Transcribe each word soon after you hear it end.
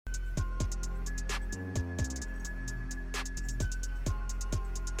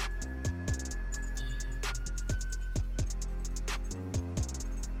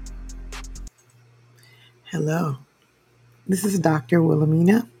Hello, this is Dr.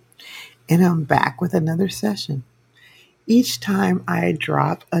 Wilhelmina, and I'm back with another session. Each time I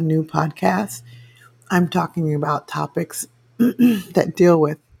drop a new podcast, I'm talking about topics that deal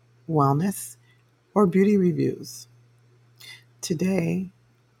with wellness or beauty reviews. Today,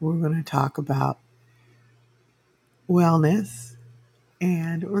 we're going to talk about wellness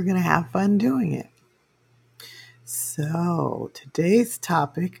and we're going to have fun doing it. So, today's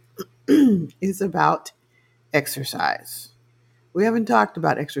topic is about exercise. We haven't talked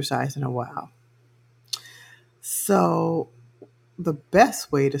about exercise in a while. So, the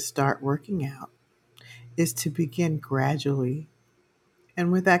best way to start working out is to begin gradually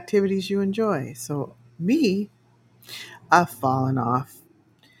and with activities you enjoy. So, me, I've fallen off.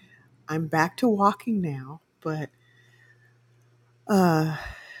 I'm back to walking now, but I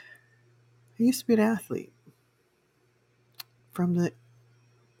used to be an athlete from the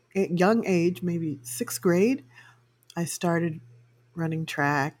young age, maybe sixth grade. I started running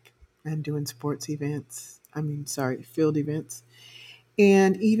track and doing sports events. Field events.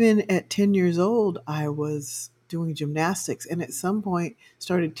 And even at 10 years old, I was doing gymnastics and at some point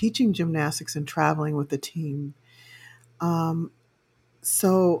started teaching gymnastics and traveling with the team. Um,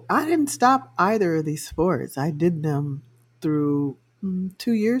 so I didn't stop either of these sports. I did them through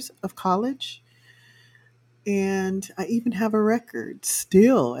 2 years of college. And I even have a record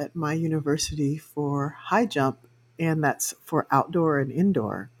still at my university for high jump, and that's for outdoor and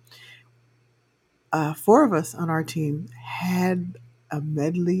indoor. Four of us on our team had a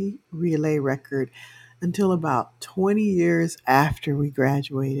medley relay record until about 20 years after we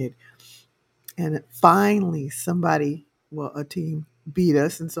graduated. And finally, a team beat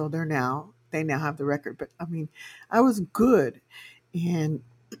us. And so they now have the record. But I was good. And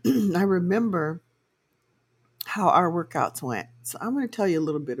I remember how our workouts went. So I'm going to tell you a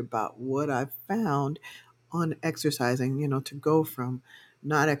little bit about what I've found on exercising, to go from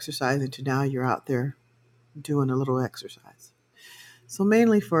not exercising to now you're out there doing a little exercise. So,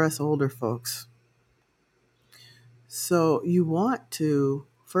 mainly for us older folks. So, you want to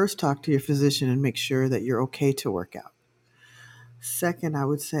first talk to your physician and make sure that you're okay to work out. Second, I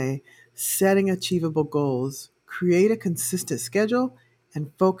would say setting achievable goals, create a consistent schedule,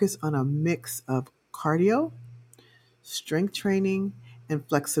 and focus on a mix of cardio, strength training, and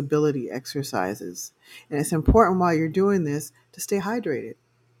flexibility exercises. And it's important while you're doing this to stay hydrated.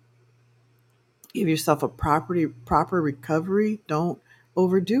 Give yourself a proper recovery. Don't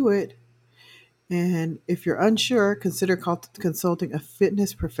overdo it. And if you're unsure, consider consulting a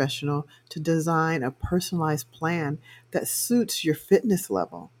fitness professional to design a personalized plan that suits your fitness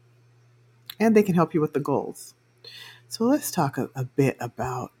level. And they can help you with the goals. So let's talk a bit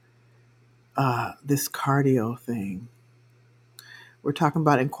about this cardio thing. We're talking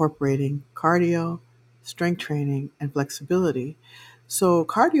about incorporating cardio, strength training, and flexibility. So,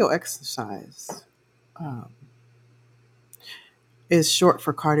 cardio exercise um, is short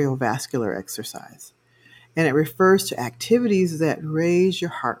for cardiovascular exercise, and it refers to activities that raise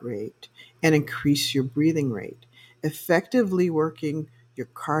your heart rate and increase your breathing rate, effectively working your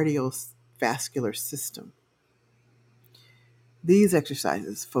cardiovascular system. These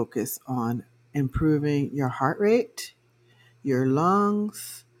exercises focus on improving your heart rate, your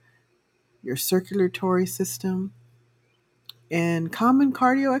lungs, your circulatory system, and common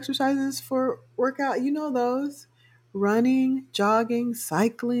cardio exercises for workout. You know those: running, jogging,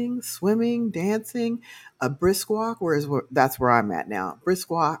 cycling, swimming, dancing, a brisk walk. That's where I'm at now. Brisk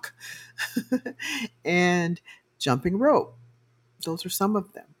walk and jumping rope. Those are some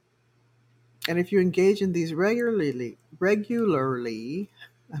of them. And if you engage in these regularly,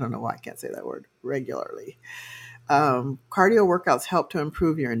 I don't know why I can't say that word, regularly. Cardio workouts help to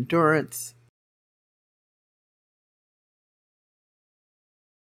improve your endurance,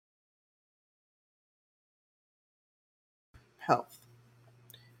 health.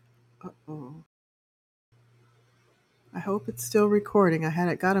 Uh-oh. I hope it's still recording.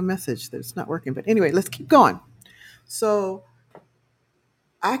 Got a message that it's not working. But anyway, let's keep going. So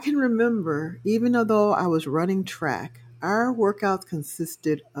I can remember, even though I was running track, our workouts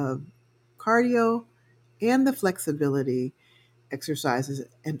consisted of cardio and the flexibility exercises,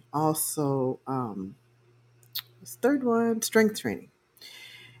 and also this third one, strength training.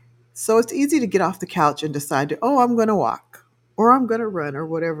 So it's easy to get off the couch and decide I'm going to walk or I'm going to run or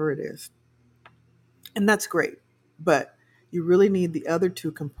whatever it is. And that's great. But you really need the other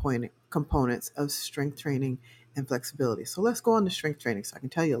two components of strength training and flexibility. So let's go on to strength training so I can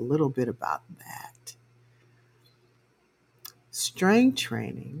tell you a little bit about that. Strength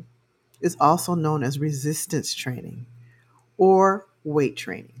training is also known as resistance training or weight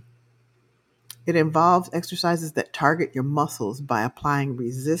training. It involves exercises that target your muscles by applying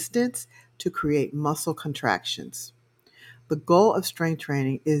resistance to create muscle contractions. The goal of strength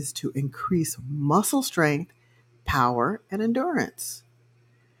training is to increase muscle strength, power, and endurance.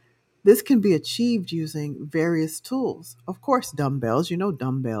 This can be achieved using various tools. Of course, dumbbells,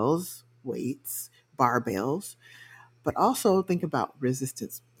 dumbbells, weights, barbells, but also think about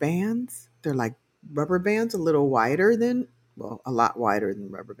resistance bands. They're like rubber bands, a little wider than, well, a lot wider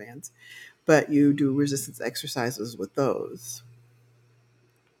than rubber bands, but you do resistance exercises with those.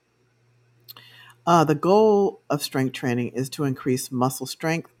 The goal of strength training is to increase muscle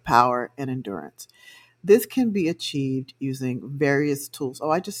strength, power, and endurance. This can be achieved using various tools. Oh,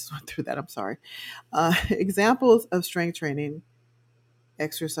 I just went through that. I'm sorry. Examples of strength training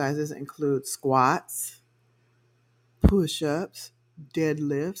exercises include squats, push ups,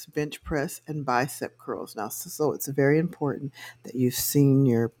 deadlifts, bench press, and bicep curls. Now, so it's very important that you've seen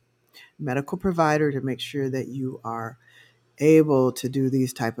your medical provider to make sure that you are able to do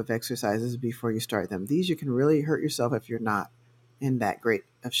these type of exercises before you start them. These you can really hurt yourself if you're not in that great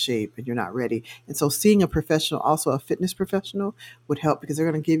of shape and you're not ready. And so seeing a professional, also a fitness professional, would help because they're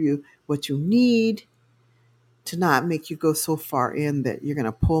going to give you what you need to not make you go so far in that you're going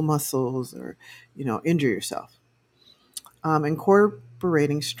to pull muscles or, injure yourself.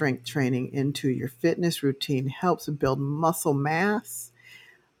 Incorporating strength training into your fitness routine helps build muscle mass,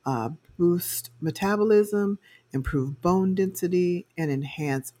 uh, boost metabolism, improve bone density, and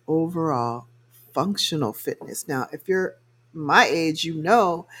enhance overall functional fitness. Now, if you're my age,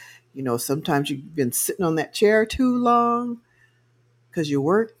 sometimes you've been sitting on that chair too long because you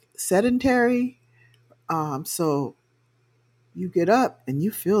work sedentary. So you get up and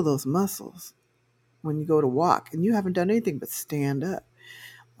you feel those muscles when you go to walk, and you haven't done anything but stand up.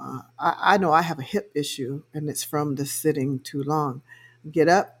 I know I have a hip issue, and it's from the sitting too long. Get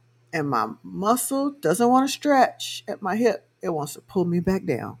up, and my muscle doesn't want to stretch at my hip. It wants to pull me back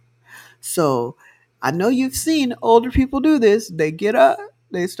down. So I know you've seen older people do this. They get up,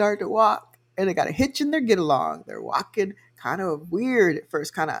 they start to walk, and they got a hitch in their get along. They're walking kind of weird at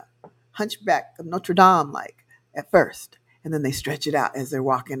first, kind of hunchback of Notre Dame like at first. And then they stretch it out as they're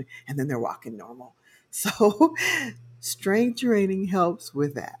walking, and then they're walking normal. So strength training helps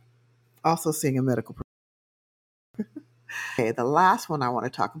with that. Also seeing a medical professional. Okay, the last one I want to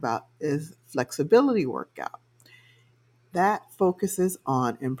talk about is flexibility workout. That focuses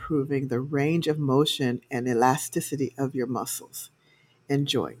on improving the range of motion and elasticity of your muscles and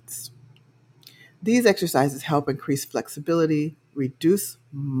joints. These exercises help increase flexibility, reduce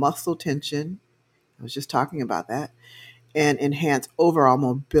muscle tension. I was just talking about that, and enhance overall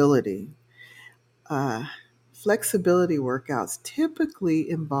mobility. Uh, Flexibility workouts typically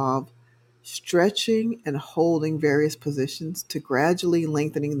involve stretching and holding various positions to gradually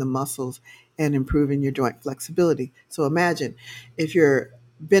lengthening the muscles and improving your joint flexibility. So imagine if you're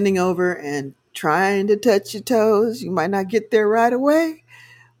bending over and trying to touch your toes, you might not get there right away,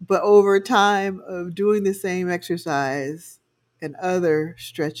 but over time of doing the same exercise and other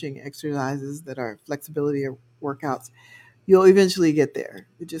stretching exercises that are flexibility workouts, you'll eventually get there.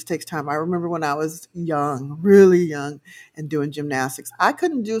 It just takes time. I remember when I was young, really young, and doing gymnastics, I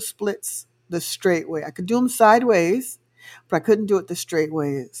couldn't do splits the straight way. I could do them sideways, but I couldn't do it the straight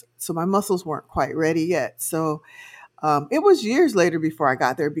ways. So my muscles weren't quite ready yet. So it was years later before I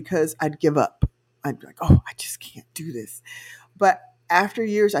got there because I'd give up. I'd be like, oh, I just can't do this. But after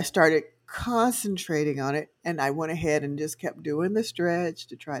years, I started concentrating on it, and I went ahead and just kept doing the stretch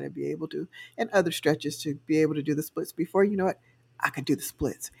to try to be able to, and other stretches to be able to do the splits. Before you know it, I could do the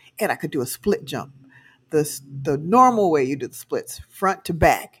splits, and I could do a split jump. The normal way you do the splits, front to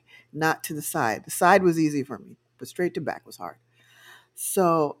back, not to the side. The side was easy for me, but straight to back was hard.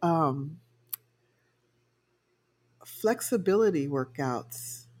 So flexibility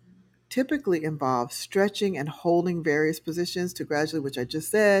workouts typically involve stretching and holding various positions to gradually, which I just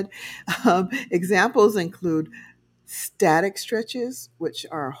said. Examples include static stretches, which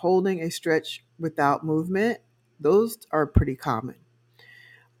are holding a stretch without movement. Those are pretty common.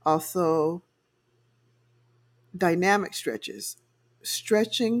 Also, dynamic stretches,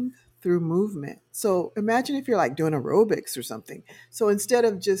 stretching through movement. So imagine if you're like doing aerobics or something. So instead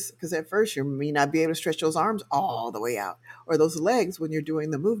of just, because at first you may not be able to stretch those arms all the way out or those legs when you're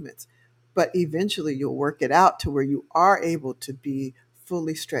doing the movements, but eventually you'll work it out to where you are able to be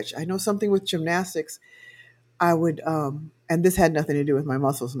fully stretched. I know something with gymnastics, I would, and this had nothing to do with my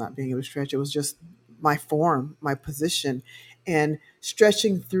muscles not being able to stretch. It was just my form, my position, and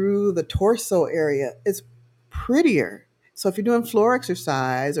stretching through the torso area is prettier. So if you're doing floor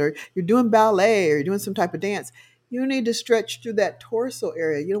exercise or you're doing ballet or you're doing some type of dance, you need to stretch through that torso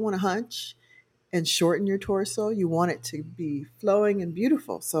area. You don't want to hunch. and shorten your torso. You want it to be flowing and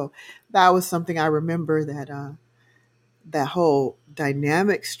beautiful. So that was something I remember, that whole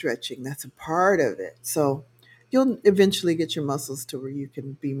dynamic stretching, that's a part of it. So you'll eventually get your muscles to where you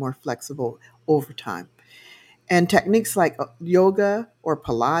can be more flexible over time. And techniques like yoga or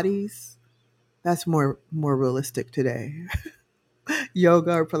Pilates, that's more realistic today.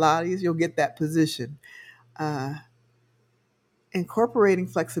 Yoga or Pilates, you'll get that position. Uh, Incorporating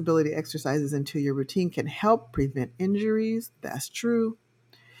flexibility exercises into your routine can help prevent injuries. That's true.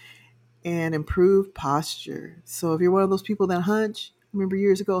 And improve posture. So if you're one of those people that hunch, I remember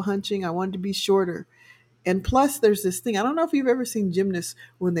years ago hunching, I wanted to be shorter. And plus, there's this thing. I don't know if you've ever seen gymnasts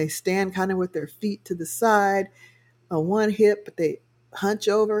when they stand kind of with their feet to the side on one hip, but they hunch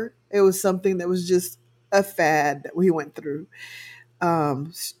over. It was something that was just a fad that we went through.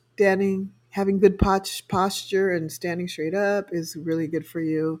 Standing, having good posture and standing straight up is really good for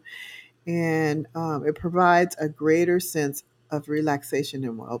you. And it provides a greater sense of relaxation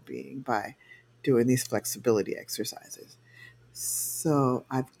and well being by doing these flexibility exercises. So,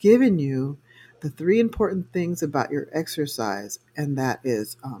 I've given you the three important things about your exercise, and that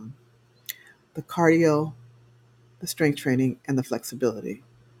is the cardio, the strength training, and the flexibility.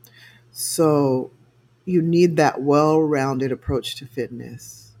 So, you need that well rounded approach to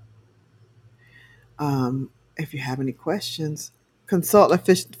fitness. If you have any questions, consult a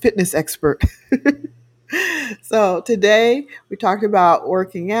fitness expert. So today we talked about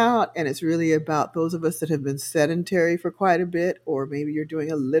working out, and it's really about those of us that have been sedentary for quite a bit, or maybe you're doing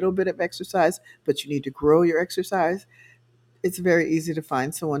a little bit of exercise, but you need to grow your exercise. It's very easy to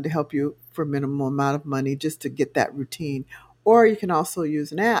find someone to help you for minimal amount of money just to get that routine. Or you can also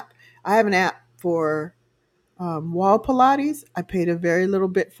use an app. I have an app for wall Pilates. I paid a very little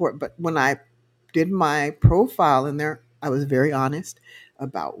bit for it, but when I did my profile in there, I was very honest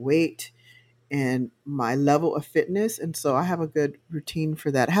about weight and my level of fitness. And so I have a good routine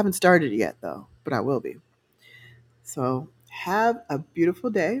for that. I haven't started yet though, but I will be. So have a beautiful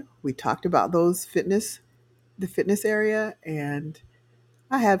day. We talked about the fitness area, and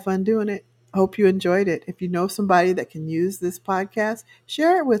I had fun doing it. Hope you enjoyed it. If you know somebody that can use this podcast,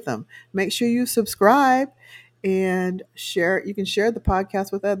 share it with them. Make sure you subscribe and share it. You can share the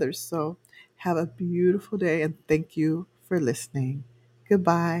podcast with others. So have a beautiful day, and thank you for listening.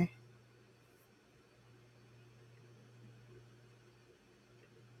 Goodbye.